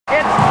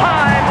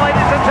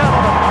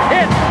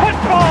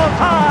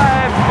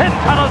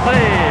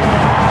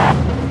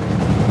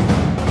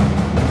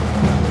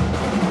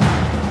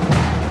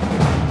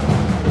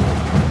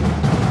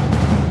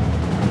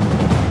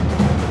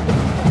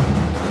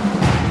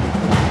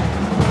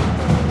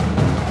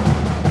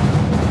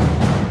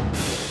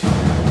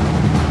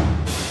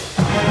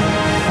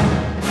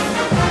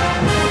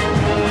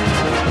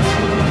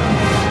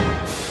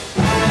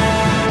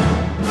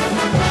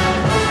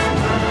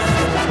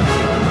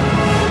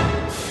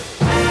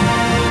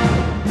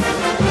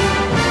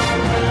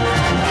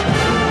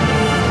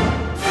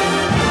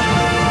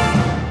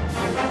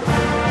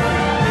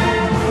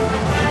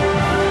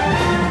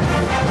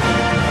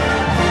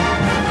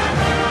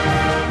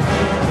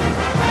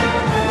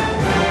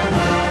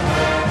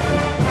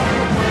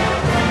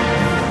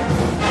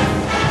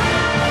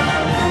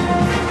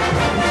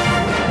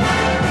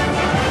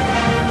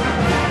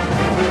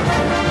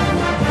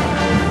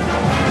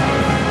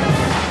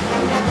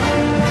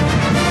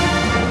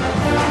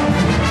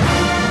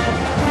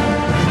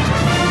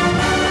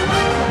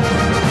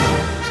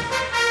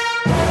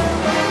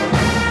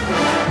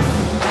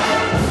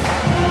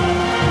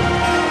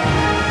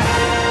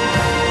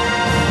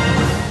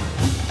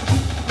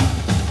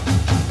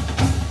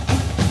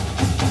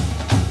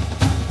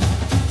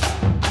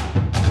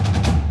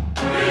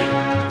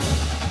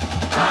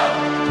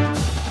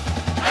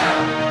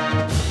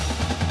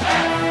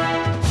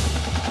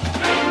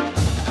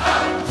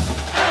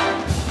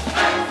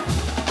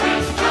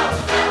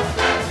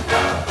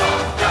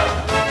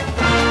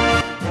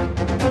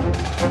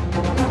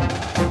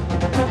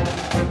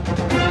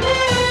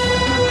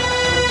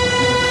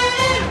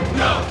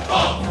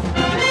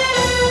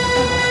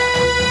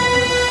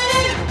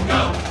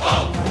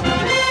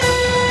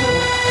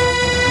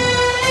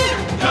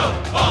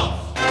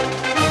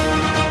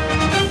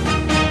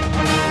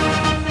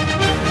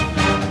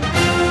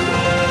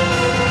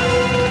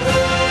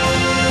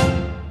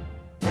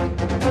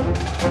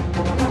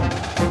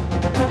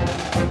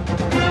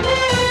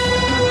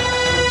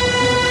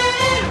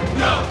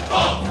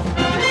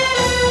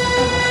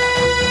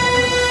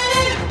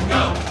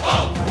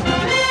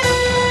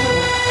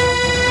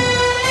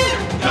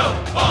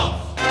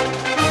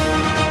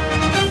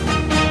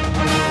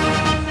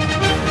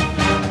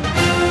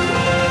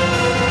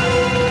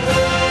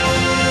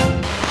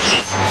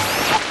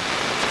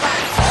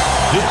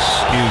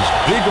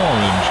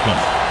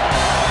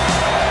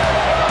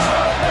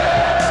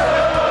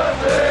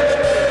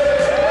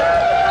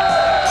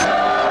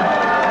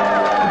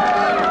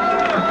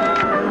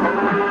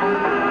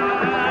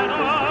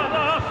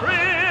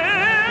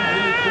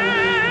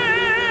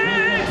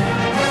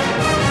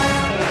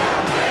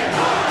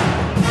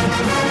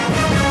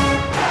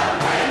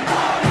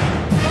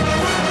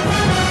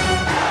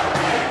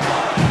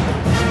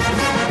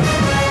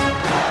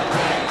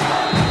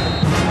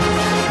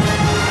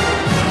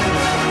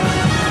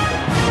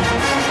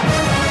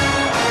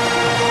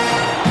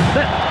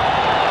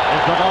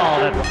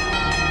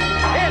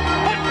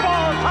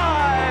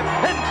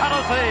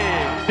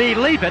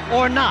Believe it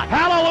or not.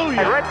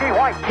 Hallelujah. Reggie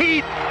White.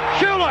 Heath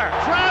Schuler.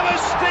 Travis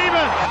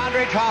Stevens.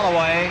 Andridge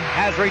Holloway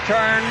has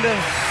returned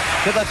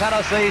to the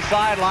Tennessee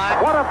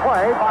sideline. What a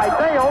play by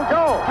Dale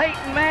Jones.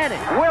 Peyton Manning.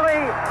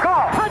 Willie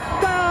Goff.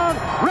 Touchdown,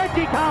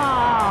 Reggie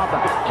Cobb.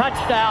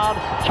 Touchdown,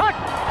 Chuck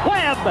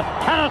Webb,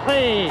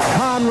 Tennessee.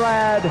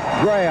 Conrad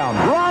Graham.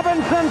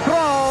 Robinson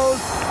throws.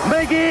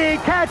 McGee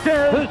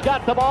catches. Who's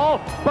got the ball?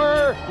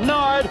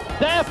 Bernard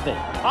Daphne.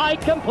 I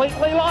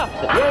completely lost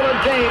it.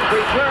 Roland James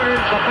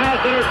returns the pass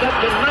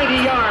interception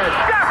 90 yards.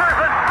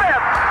 Jefferson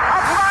Smith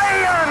of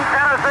Lyon,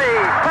 Tennessee.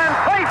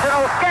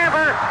 Sensational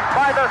scamper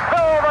by the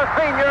Silver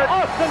Senior.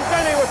 Austin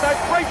Denny with that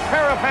great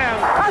pair of hands.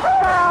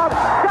 Touchdown,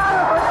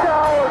 Jonathan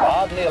Jones.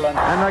 Bob Nealon.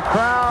 And the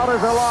crowd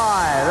is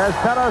alive as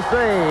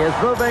Tennessee is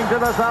moving to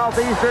the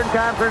Southeastern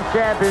Conference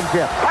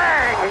Championship.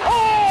 Bang!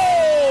 Oh!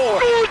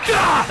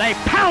 They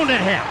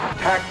pounded him.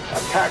 Attack,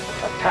 attack,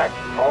 attack.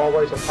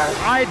 Always attack.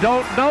 I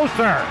don't know,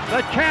 sir.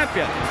 The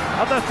champion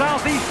of the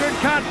Southeastern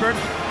Conference,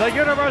 the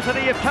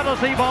University of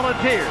Tennessee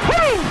Volunteers.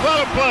 Woo!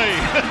 What a play.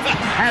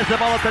 Has the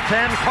ball at the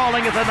 10,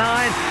 calling at the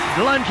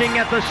 9, lunging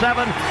at the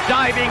 7,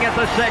 diving at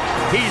the 6.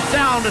 He's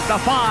down at the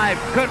 5.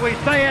 Could we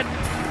say it?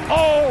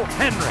 Oh,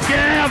 Henry.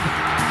 Give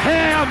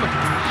him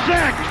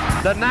 6.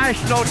 The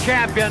national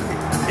champion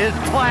is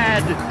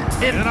clad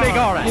in Big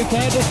Orange. You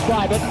can't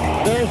describe it.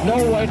 There's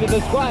no way to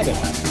describe it.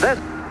 This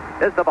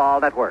is the Ball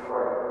Network.